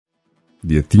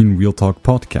The Athene Real Talk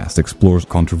Podcast explores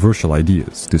controversial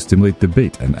ideas to stimulate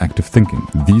debate and active thinking.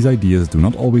 These ideas do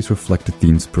not always reflect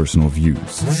Athene's personal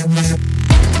views.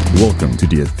 Welcome to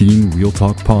the Athene Real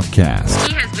Talk Podcast.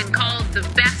 He has been called the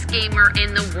best gamer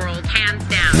in the world, hands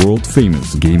down.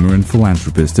 World-famous gamer and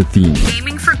philanthropist Athene.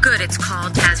 Gaming for Good, it's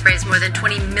called, has raised more than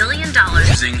 $20 million.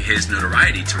 Using his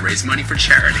notoriety to raise money for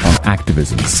charity. On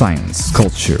activism, science,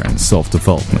 culture, and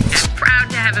self-development.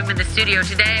 Proud to have him in the studio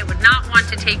today. I would not want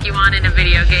to take you on in a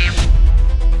video game.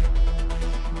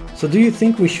 So do you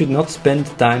think we should not spend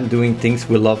time doing things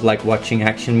we love, like watching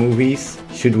action movies?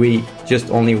 Should we just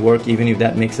only work even if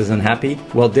that makes us unhappy?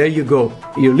 Well, there you go.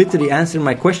 You literally answered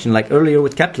my question, like earlier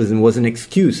with capitalism was an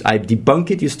excuse. I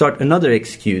debunk it, you start another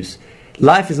excuse.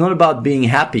 Life is not about being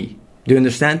happy. Do you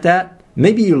understand that?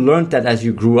 Maybe you learned that as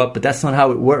you grew up, but that's not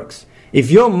how it works. If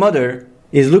your mother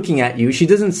is looking at you, she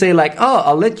doesn't say like, oh,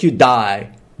 I'll let you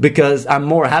die because I'm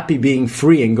more happy being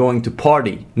free and going to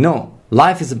party. No.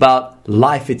 Life is about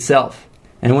life itself.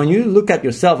 And when you look at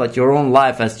yourself, at your own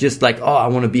life as just like, oh, I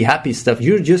want to be happy stuff,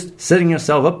 you're just setting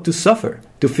yourself up to suffer,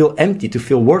 to feel empty, to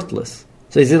feel worthless.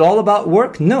 So is it all about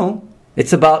work? No.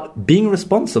 It's about being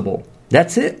responsible.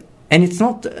 That's it. And it's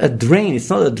not a drain. It's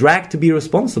not a drag to be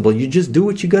responsible. You just do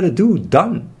what you got to do.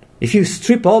 Done. If you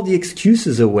strip all the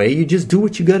excuses away, you just do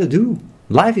what you got to do.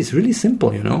 Life is really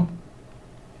simple, you know.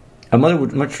 A mother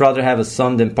would much rather have a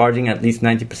son than partying. At least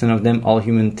 90% of them. All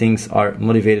human things are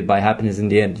motivated by happiness in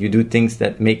the end. You do things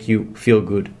that make you feel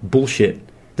good. Bullshit.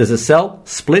 Does a cell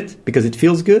split because it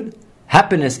feels good?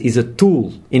 Happiness is a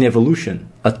tool in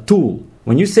evolution. A tool.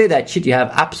 When you say that shit, you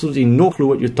have absolutely no clue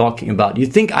what you're talking about. You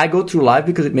think I go through life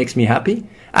because it makes me happy?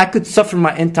 I could suffer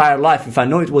my entire life. If I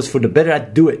know it was for the better,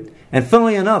 I'd do it. And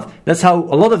funnily enough, that's how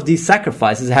a lot of these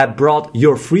sacrifices have brought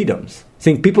your freedoms.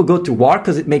 Think people go to war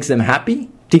because it makes them happy?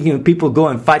 Thinking people go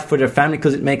and fight for their family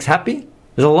because it makes happy?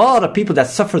 There's a lot of people that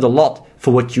suffered a lot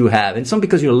for what you have. And some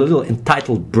because you're a little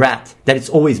entitled brat, that it's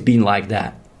always been like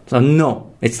that. So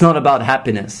no, it's not about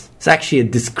happiness. It's actually a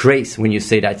disgrace when you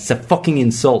say that. It's a fucking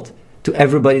insult to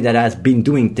everybody that has been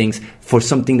doing things for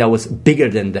something that was bigger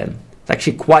than them. It's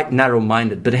actually quite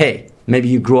narrow-minded. But hey, maybe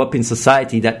you grow up in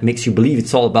society that makes you believe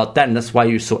it's all about that, and that's why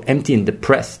you're so empty and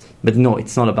depressed. But no,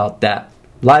 it's not about that.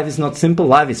 Life is not simple.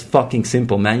 Life is fucking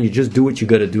simple, man. You just do what you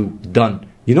gotta do. Done.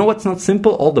 You know what's not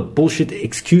simple? All the bullshit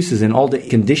excuses and all the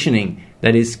conditioning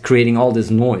that is creating all this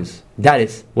noise. That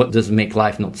is what does make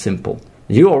life not simple.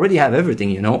 You already have everything,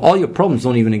 you know. All your problems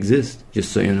don't even exist,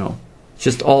 just so you know. It's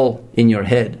just all in your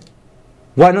head.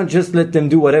 Why not just let them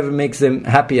do whatever makes them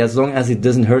happy as long as it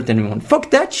doesn't hurt anyone?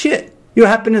 Fuck that shit. Your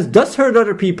happiness does hurt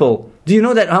other people. Do you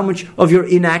know that how much of your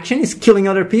inaction is killing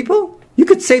other people? You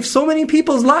could save so many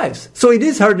people's lives. So it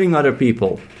is hurting other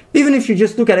people. Even if you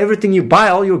just look at everything you buy,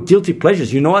 all your guilty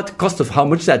pleasures, you know at the cost of how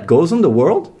much that goes on the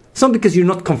world? It's not because you're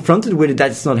not confronted with it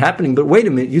that it's not happening, but wait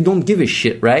a minute, you don't give a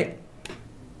shit, right?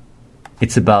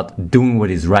 It's about doing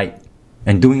what is right.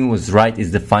 And doing what is right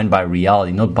is defined by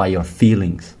reality, not by your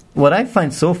feelings. What I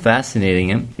find so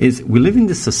fascinating is we live in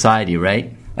this society,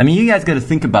 right? I mean, you guys got to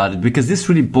think about it because this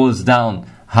really boils down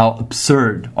how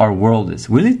absurd our world is.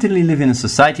 We literally live in a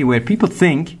society where people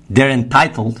think they're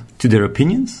entitled to their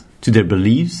opinions, to their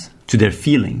beliefs, to their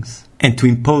feelings, and to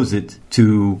impose it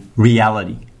to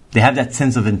reality. They have that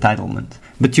sense of entitlement.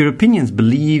 But your opinions,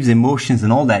 beliefs, emotions,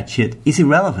 and all that shit is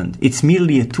irrelevant. It's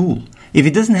merely a tool. If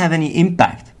it doesn't have any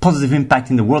impact, positive impact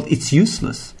in the world, it's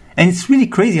useless. And it's really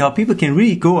crazy how people can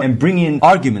really go and bring in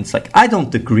arguments like, I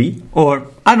don't agree, or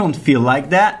I don't feel like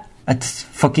that. It's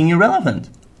fucking irrelevant.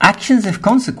 Actions have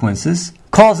consequences,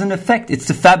 cause and effect. It's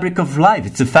the fabric of life.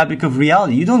 It's the fabric of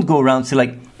reality. You don't go around and say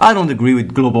like, I don't agree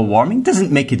with global warming. It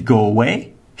doesn't make it go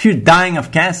away. If you're dying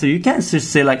of cancer, you can't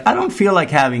just say like, I don't feel like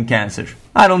having cancer.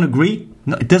 I don't agree.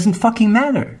 No, it doesn't fucking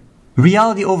matter.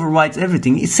 Reality overrides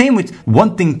everything. It's same with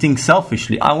wanting things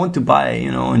selfishly. I want to buy,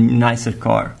 a nicer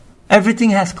car. Everything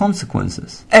has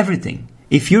consequences. Everything.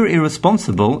 If you're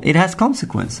irresponsible, it has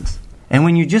consequences. And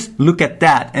when you just look at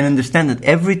that and understand that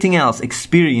everything else,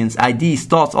 experience, ideas,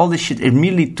 thoughts, all this shit are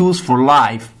merely tools for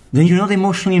life, then you're not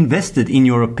emotionally invested in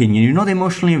your opinion. You're not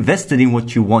emotionally invested in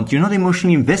what you want. You're not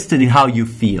emotionally invested in how you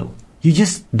feel. You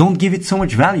just don't give it so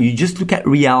much value. You just look at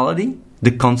reality,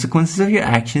 the consequences of your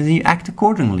actions, and you act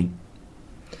accordingly.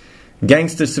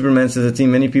 Gangster Superman says that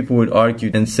many people would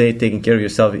argue and say taking care of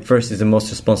yourself first is the most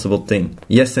responsible thing.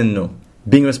 Yes and no.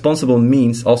 Being responsible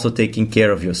means also taking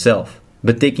care of yourself.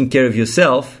 But taking care of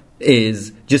yourself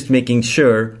is just making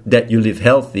sure that you live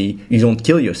healthy, you don't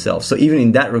kill yourself. So even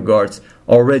in that regards,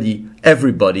 already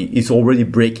everybody is already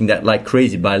breaking that like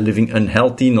crazy by living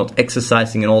unhealthy, not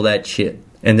exercising and all that shit.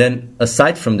 And then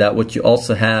aside from that, what you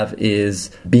also have is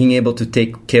being able to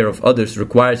take care of others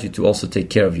requires you to also take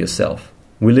care of yourself.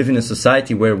 We live in a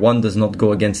society where one does not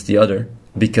go against the other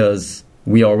because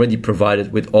we are already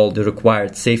provided with all the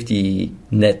required safety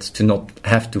nets to not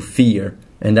have to fear.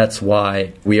 And that's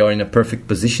why we are in a perfect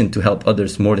position to help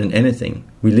others more than anything.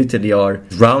 We literally are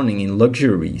drowning in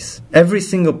luxuries. Every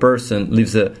single person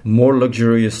lives a more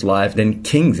luxurious life than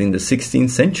kings in the 16th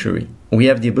century. We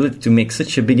have the ability to make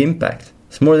such a big impact.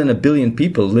 It's more than 1 billion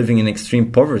people living in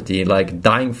extreme poverty, like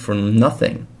dying from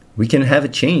nothing. We can have a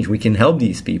change. We can help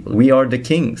these people. We are the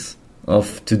kings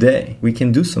of today. We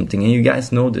can do something, and you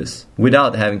guys know this,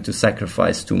 without having to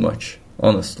sacrifice too much,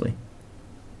 honestly.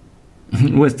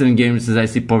 Western Gamer says, I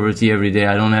see poverty every day.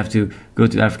 I don't have to go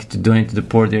to Africa to donate to the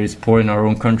poor. There is poor in our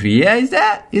own country. Yeah, is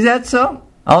that so?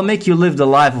 I'll make you live the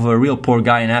life of a real poor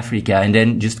guy in Africa and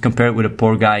then just compare it with a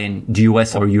poor guy in the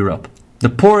US or Europe. The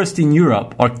poorest in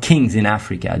Europe are kings in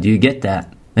Africa. Do you get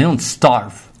that? They don't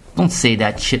starve. Don't say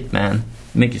that shit, man.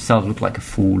 Make yourself look like a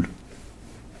fool.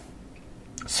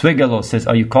 Swegalo says,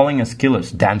 are you calling us killers?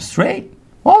 Damn straight.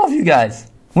 All of you guys.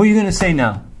 What are you going to say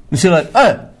now? You say like,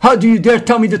 how do you dare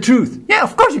tell me the truth? Yeah,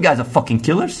 of course you guys are fucking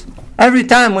killers. Every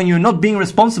time when you're not being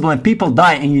responsible and people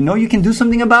die and you know you can do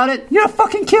something about it, you're a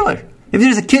fucking killer. If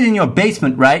there's a kid in your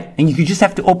basement, right, and you just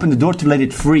have to open the door to let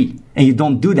it free, and you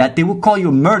don't do that, they will call you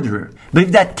a murderer. But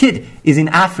if that kid is in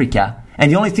Africa,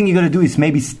 and the only thing you gotta do is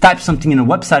maybe type something in a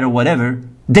website or whatever,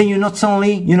 then you're not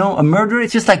suddenly, a murderer.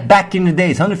 It's just like back in the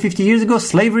days, 150 years ago,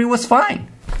 slavery was fine.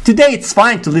 Today it's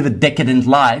fine to live a decadent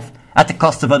life at the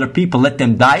cost of other people, let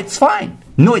them die, it's fine.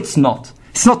 No, it's not.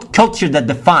 It's not culture that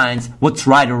defines what's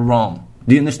right or wrong.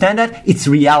 Do you understand that? It's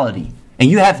reality. And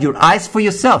you have your eyes for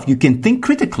yourself. You can think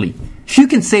critically. If you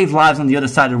can save lives on the other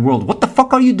side of the world, what the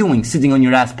fuck are you doing sitting on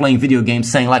your ass playing video games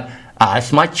saying like,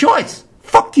 it's my choice.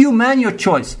 Fuck you, man, your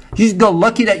choice. You just got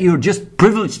lucky that you're just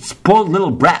privileged, spoiled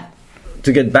little brat.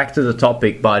 To get back to the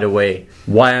topic, by the way,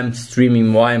 why I'm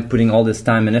streaming, why I'm putting all this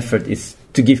time and effort is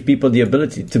to give people the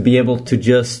ability to be able to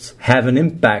just have an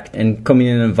impact and come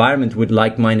in an environment with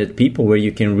like-minded people where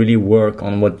you can really work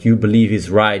on what you believe is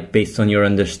right based on your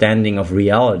understanding of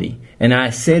reality. And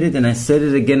I said it and I said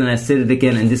it again and I said it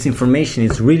again, and this information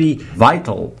is really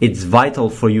vital. It's vital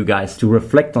for you guys to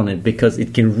reflect on it because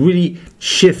it can really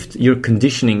shift your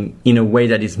conditioning in a way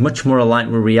that is much more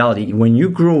aligned with reality. When you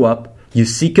grow up, you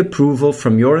seek approval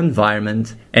from your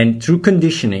environment, and through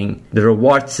conditioning, the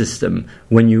reward system,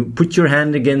 when you put your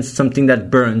hand against something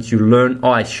that burns, you learn,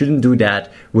 I shouldn't do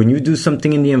that. When you do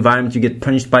something in the environment, you get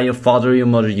punished by your father or your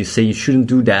mother, you say you shouldn't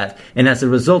do that. And as a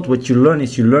result, what you learn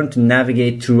is you learn to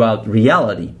navigate throughout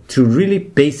reality, through really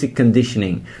basic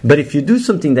conditioning. But if you do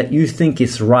something that you think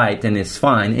is right and is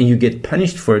fine, and you get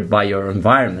punished for it by your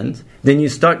environment, then you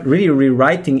start really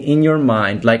rewriting in your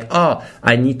mind like,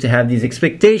 I need to have these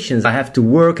expectations. I have to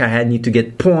work. I need to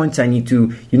get points. I need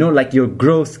to, like your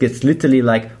growth gets literally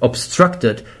like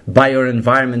obstructed by your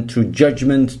environment through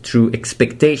judgment, through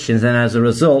expectations. And as a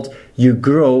result, you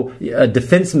grow a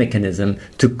defense mechanism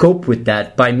to cope with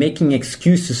that by making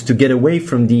excuses to get away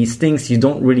from these things you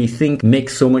don't really think make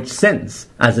so much sense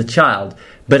as a child.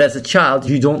 But as a child,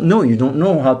 you don't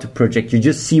know how to project. You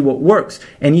just see what works.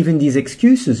 And even these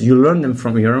excuses, you learn them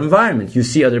from your environment. You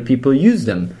see other people use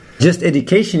them. Just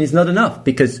education is not enough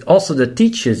because also the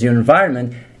teachers, your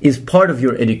environment, is part of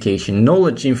your education.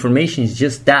 Knowledge, information is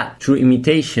just that. Through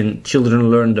imitation,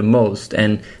 children learn the most.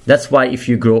 And that's why if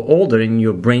you grow older and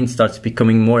your brain starts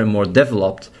becoming more and more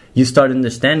developed, you start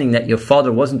understanding that your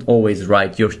father wasn't always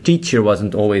right, your teacher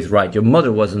wasn't always right, your mother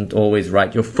wasn't always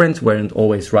right, your friends weren't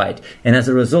always right. And as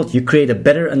a result, you create a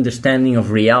better understanding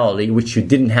of reality, which you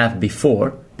didn't have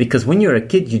before. Because when you're a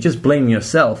kid, you just blame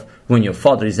yourself. When your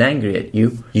father is angry at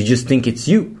you, you just think it's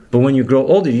you. But when you grow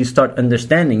older, you start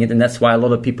understanding it, and that's why a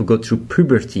lot of people go through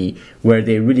puberty, where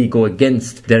they really go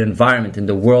against their environment and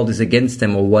the world is against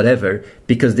them or whatever,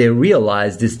 because they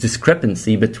realize this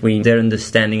discrepancy between their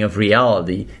understanding of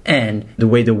reality and the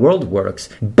way the world works.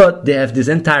 But they have this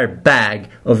entire bag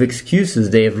of excuses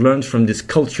they have learned from this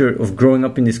culture of growing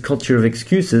up in this culture of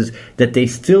excuses that they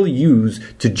still use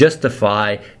to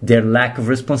justify their lack of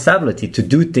responsibility, to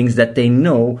do things that they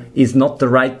know is not the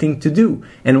right thing to do.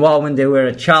 And while when they were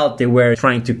a child, they were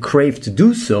trying to crave to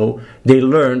do so, they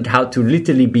learned how to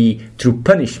literally be, through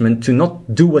punishment, to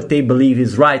not do what they believe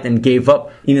is right and gave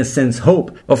up, in a sense,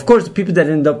 hope. Of course, the people that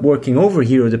end up working over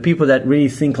here, or the people that really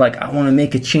think like, I want to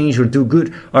make a change or do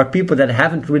good, are people that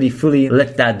haven't really fully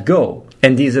let that go.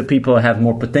 And these are people who have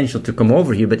more potential to come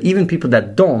over here. But even people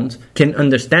that don't can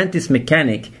understand this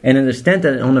mechanic and understand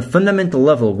that on a fundamental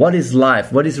level, what is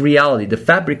life? What is reality? The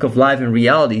fabric of life and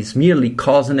reality is merely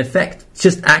cause and effect. It's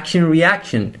just action and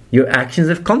reaction. Your actions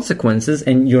have consequences,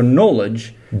 and your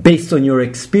knowledge based on your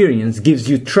experience gives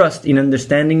you trust in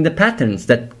understanding the patterns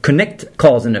that connect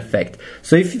cause and effect.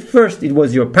 So if first it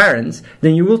was your parents,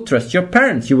 then you will trust your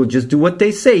parents. You will just do what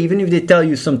they say, even if they tell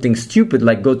you something stupid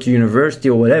like go to university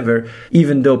or whatever.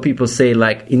 Even though people say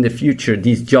like in the future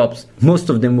these jobs, most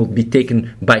of them will be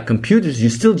taken by computers, you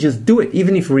still just do it.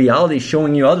 Even if reality is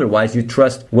showing you otherwise, you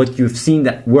trust what you've seen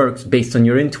that works based on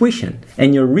your intuition.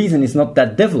 And your reason is not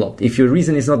that developed. If your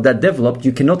reason is not that developed,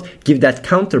 you cannot give that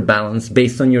counterbalance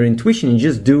based on your intuition. You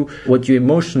just do what you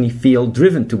emotionally feel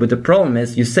driven to. But the problem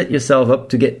is you set yourself up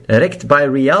to get wrecked by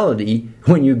reality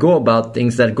when you go about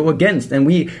things that go against. And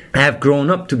we have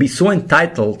grown up to be so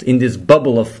entitled in this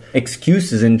bubble of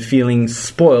excuses and feeling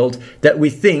spoiled that we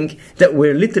think that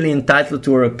we're literally entitled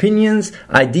to our opinions,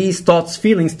 ideas, thoughts,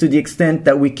 feelings, to the extent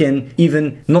that we can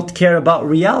even not care about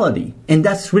reality. And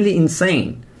that's really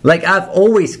insane. Like, I've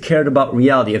always cared about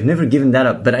reality. I've never given that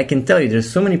up. But I can tell you,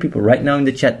 there's so many people right now in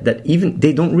the chat that even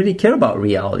they don't really care about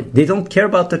reality. They don't care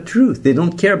about the truth. They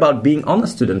don't care about being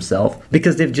honest to themselves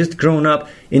because they've just grown up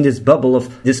in this bubble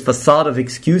of this facade of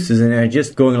excuses and are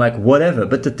just going like whatever.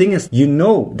 But the thing is, you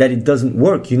know that it doesn't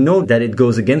work. You know that it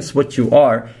goes against what you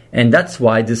are. And that's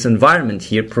why this environment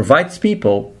here provides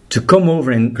people to come over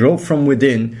and grow from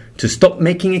within, to stop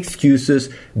making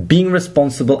excuses, being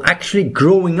responsible, actually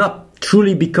growing up,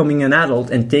 truly becoming an adult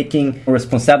and taking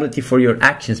responsibility for your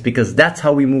actions, because that's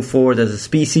how we move forward as a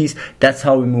species. That's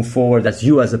how we move forward as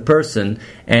you as a person.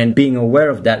 And being aware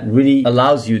of that really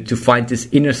allows you to find this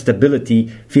inner stability,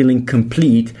 feeling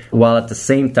complete, while at the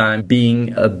same time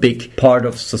being a big part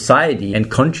of society and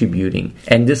contributing.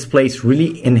 And this place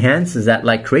really enhances that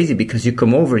like crazy, because you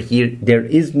come over here, there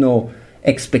is no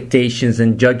expectations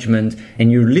and judgment,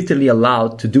 and you're literally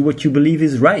allowed to do what you believe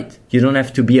is right. You don't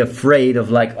have to be afraid of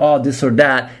like, oh, this or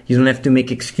that. You don't have to make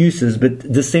excuses, but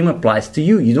the same applies to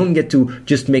you. You don't get to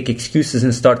just make excuses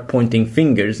and start pointing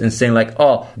fingers and saying like,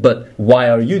 oh, but why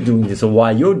are you doing this, or why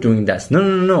you're doing that?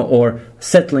 No. Or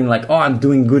settling like, oh, I'm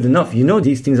doing good enough. You know,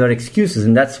 these things are excuses,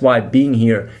 and that's why being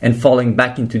here and falling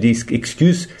back into this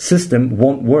excuse system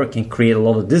won't work and create a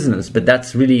lot of dissonance. But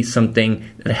that's really something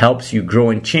that helps you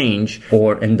grow and change,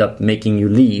 or end up making you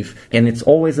leave. And it's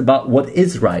always about what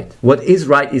is right. What is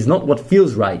right is not what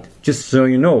feels right. Just so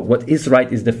you know, what is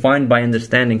right is defined by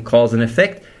understanding cause and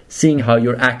effect, seeing how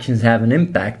your actions have an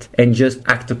impact, and just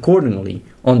act accordingly.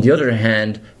 On the other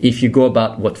hand, if you go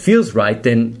about what feels right,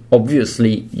 then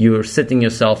obviously you're setting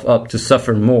yourself up to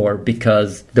suffer more,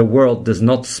 because the world does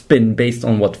not spin based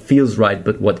on what feels right,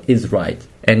 but what is right.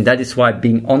 And that is why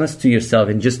being honest to yourself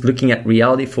and just looking at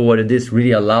reality for what it is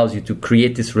really allows you to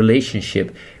create this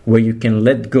relationship where you can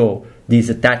let go these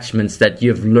attachments that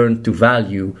you've learned to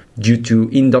value due to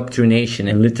indoctrination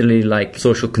and literally like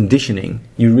social conditioning.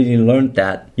 You really learned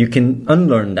that. You can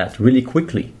unlearn that really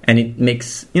quickly. And it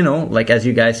makes, you know, like as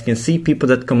you guys can see, people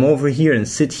that come over here and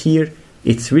sit here,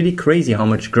 it's really crazy how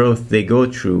much growth they go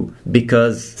through,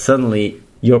 because suddenly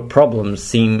your problems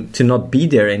seem to not be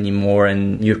there anymore,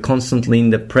 and you're constantly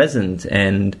in the present,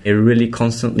 and you're really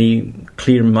constantly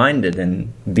clear-minded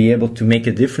and be able to make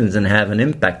a difference and have an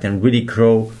impact and really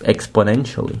grow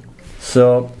exponentially.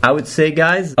 So I would say,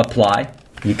 guys, apply.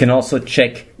 You can also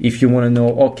check if you want to know,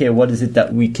 okay, what is it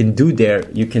that we can do there?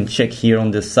 You can check here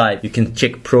on the side. You can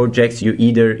check projects. You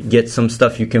either get some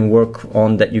stuff you can work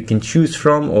on that you can choose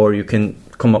from, or you can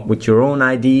come up with your own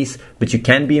ideas, but you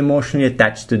can't be emotionally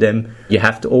attached to them. You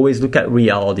have to always look at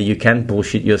reality. You can't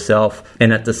bullshit yourself.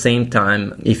 And at the same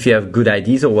time, if you have good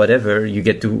ideas or whatever, you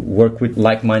get to work with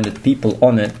like-minded people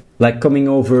on it. Like coming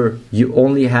over, you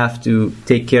only have to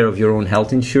take care of your own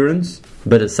health insurance.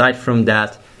 But aside from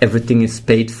that, everything is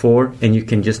paid for, and you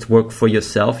can just work for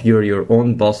yourself. You're your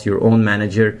own boss, your own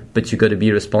manager, but you got to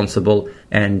be responsible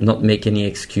and not make any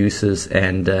excuses.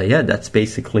 And yeah, that's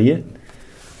basically it.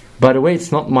 By the way,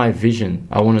 it's not my vision.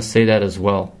 I want to say that as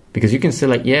well. Because you can say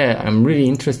like, yeah, I'm really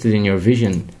interested in your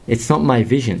vision. It's not my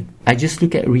vision. I just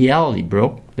look at reality,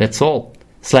 bro. That's all.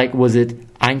 It's like, was it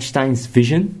Einstein's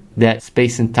vision that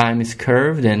space and time is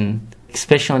curved, and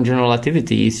especially on general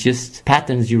relativity, it's just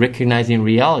patterns you recognize in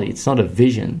reality. It's not a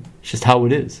vision. It's just how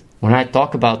it is. When I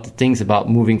talk about the things about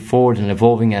moving forward and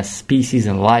evolving as species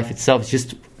and life itself, it's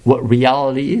just what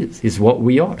reality is what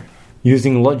we are.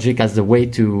 Using logic as the way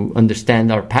to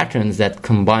understand our patterns that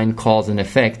combine cause and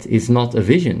effect is not a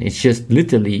vision. It's just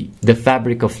literally the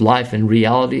fabric of life and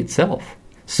reality itself.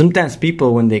 Sometimes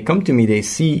people, when they come to me, they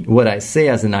see what I say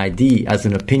as an idea, as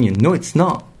an opinion. No, it's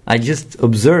not. I just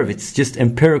observe. It's just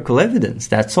empirical evidence.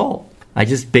 That's all. I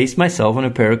just base myself on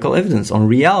empirical evidence, on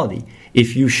reality.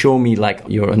 If you show me like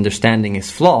your understanding is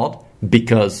flawed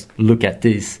because look at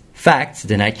these facts,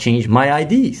 then I change my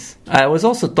ideas. I was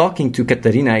also talking to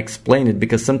Katarina, I explained it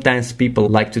because sometimes people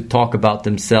like to talk about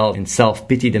themselves and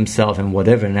self-pity themselves and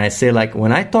whatever. And I say like,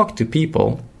 when I talk to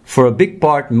people, for a big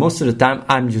part, most of the time,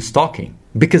 I'm just talking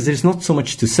because there's not so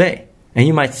much to say. And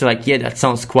you might say like, yeah, that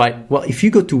sounds quite... Well, if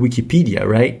you go to Wikipedia,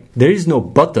 right, there is no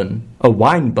button, a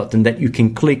wine button that you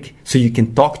can click so you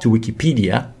can talk to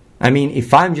Wikipedia. I mean,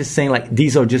 if I'm just saying like,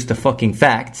 these are just the fucking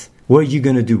facts, what are you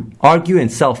going to do? Argue and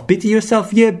self-pity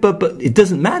yourself? Yeah, but it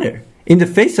doesn't matter. In the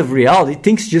face of reality,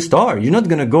 things just are. You're not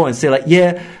going to go and say like,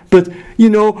 yeah, but you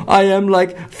know, I am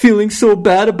like feeling so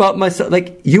bad about myself.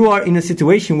 Like you are in a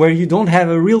situation where you don't have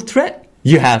a real threat.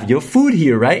 You have your food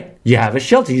here, right? You have a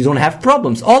shelter. You don't have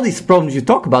problems. All these problems you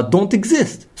talk about don't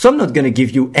exist. So I'm not going to give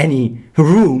you any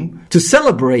room to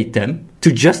celebrate them,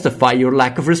 to justify your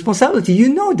lack of responsibility.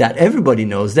 You know that. Everybody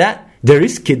knows that. There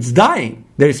is kids dying.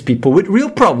 There is people with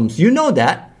real problems. You know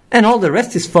that. And all the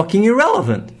rest is fucking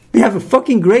irrelevant. We have a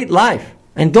fucking great life.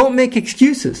 And don't make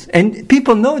excuses. And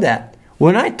people know that.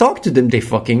 When I talk to them, they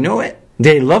fucking know it.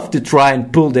 They love to try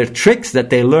and pull their tricks that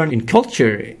they learn in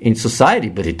culture, in society,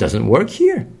 but it doesn't work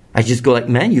here. I just go like,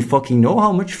 man, you fucking know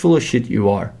how much full of shit you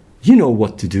are. You know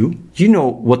what to do. You know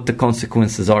what the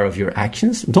consequences are of your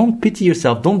actions. Don't pity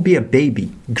yourself. Don't be a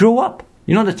baby. Grow up.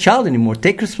 You're not a child anymore.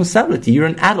 Take responsibility. You're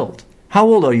an adult. How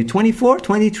old are you? 24?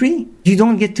 23? You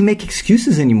don't get to make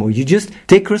excuses anymore. You just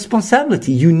take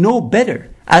responsibility. You know better.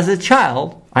 As a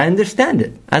child, I understand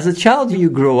it. As a child, you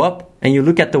grow up and you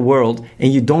look at the world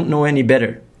and you don't know any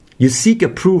better. You seek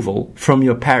approval from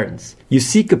your parents. You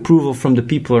seek approval from the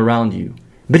people around you.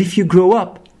 But if you grow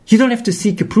up, you don't have to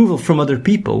seek approval from other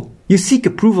people. You seek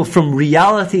approval from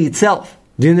reality itself.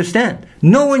 Do you understand?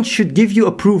 No one should give you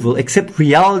approval except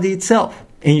reality itself.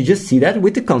 And you just see that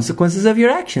with the consequences of your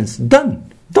actions.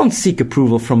 Done. Don't seek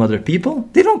approval from other people.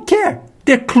 They don't care.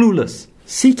 They're clueless.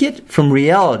 Seek it from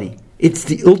reality. It's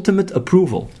the ultimate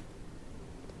approval.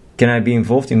 Can I be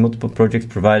involved in multiple projects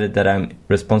provided that I'm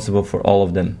responsible for all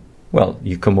of them? Well,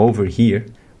 you come over here.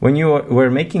 When you were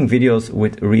making videos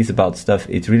with Reese about stuff,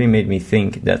 it really made me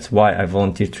think. That's why I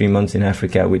volunteered 3 months in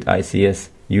Africa with ICS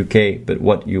UK. But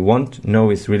what you won't know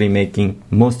is really making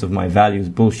most of my values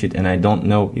bullshit, and I don't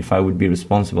know if I would be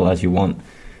responsible as you want.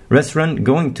 Restaurant,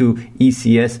 going to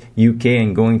ECS UK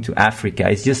and going to Africa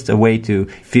is just a way to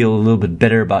feel a little bit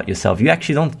better about yourself. You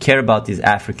actually don't care about these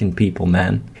African people,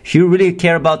 man. If you really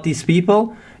care about these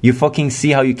people, you fucking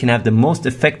see how you can have the most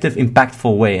effective,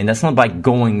 impactful way. And that's not by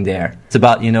going there. It's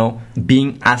about, you know,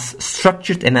 being as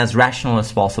structured and as rational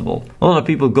as possible. A lot of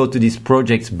people go to these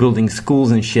projects, building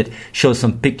schools and shit, show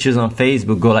some pictures on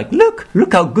Facebook, go like,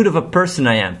 look how good of a person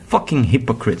I am. Fucking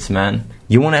hypocrites, man.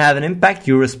 You want to have an impact,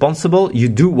 you're responsible, you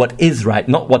do what is right,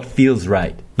 not what feels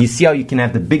right. You see how you can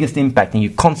have the biggest impact and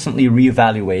you constantly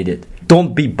reevaluate it.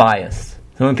 Don't be biased.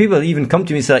 So when people even come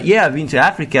to me and say, yeah, I've been to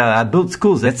Africa, I built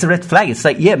schools, that's a red flag. It's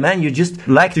like, yeah, man, you just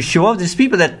like to show off. There's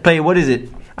people that pay, what is it?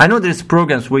 I know there's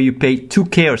programs where you pay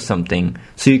 2K or something,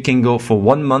 so you can go for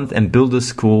 1 month and build a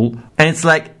school. And it's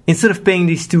like, instead of paying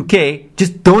these 2K,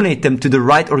 just donate them to the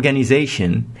right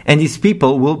organization. And these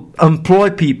people will employ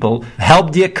people,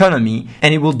 help the economy,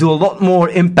 and it will do a lot more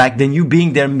impact than you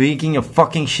being there making a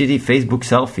fucking shitty Facebook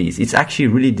selfies. It's actually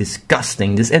really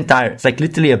disgusting. It's like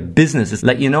literally a business. It's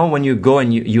like, you know, when you go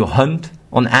and you hunt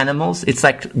on animals, it's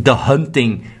like the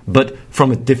hunting, but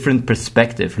from a different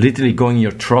perspective. Literally going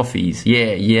your trophies.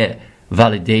 Yeah.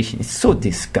 Validation. It's so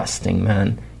disgusting,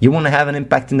 man. You want to have an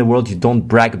impact in the world, you don't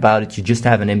brag about it, you just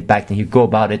have an impact and you go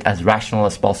about it as rational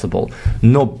as possible.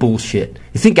 No bullshit.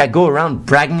 You think I go around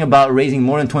bragging about raising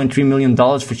more than $23 million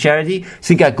for charity? You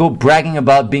think I go bragging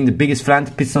about being the biggest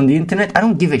philanthropist on the internet? I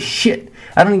don't give a shit.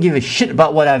 I don't give a shit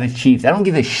about what I've achieved. I don't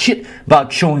give a shit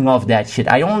about showing off that shit.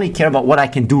 I only care about what I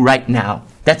can do right now.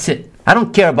 That's it. I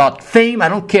don't care about fame. I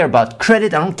don't care about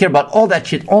credit. I don't care about all that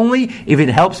shit. Only if it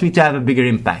helps me to have a bigger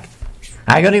impact.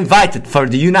 I got invited for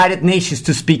the United Nations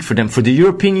to speak for them, for the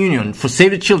European Union, for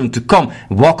Save the Children to come,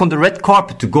 walk on the red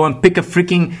carpet, to go and pick a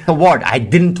freaking award. I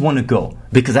didn't want to go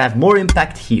because I have more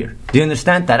impact here. Do you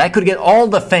understand that? I could get all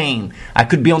the fame. I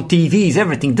could be on TVs,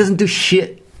 everything. It doesn't do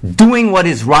shit. Doing what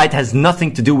is right has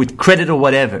nothing to do with credit or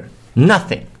whatever.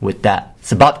 Nothing with that.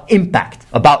 It's about impact,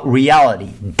 about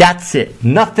reality. That's it.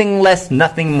 Nothing less,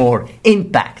 nothing more.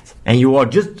 Impact. And you are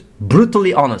just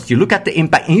brutally honest. You look at the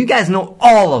impact, and you guys know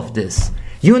all of this.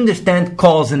 You understand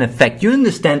cause and effect. You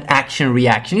understand action,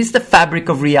 reaction. It's the fabric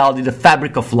of reality, the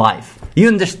fabric of life. You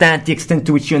understand the extent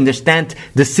to which you understand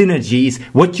the synergies,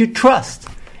 what you trust.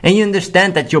 And you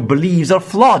understand that your beliefs are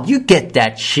flawed. You get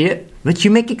that shit. But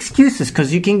you make excuses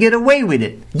because you can get away with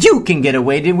it. You can get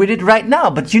away with it right now.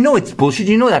 But you know it's bullshit.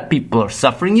 You know that people are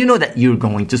suffering. You know that you're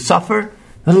going to suffer.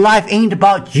 But life ain't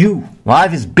about you.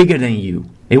 Life is bigger than you.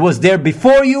 It was there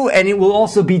before you, and it will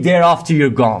also be there after you're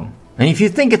gone. And if you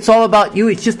think it's all about you,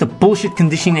 it's just a bullshit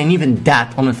condition, and even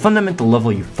that, on a fundamental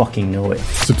level, you fucking know it.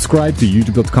 Subscribe to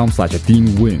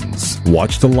youtube.com/AtheneWins.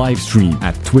 Watch the live stream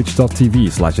at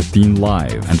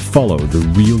twitch.tv/AtheneLive and follow The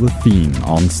Real Athene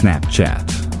on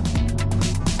Snapchat.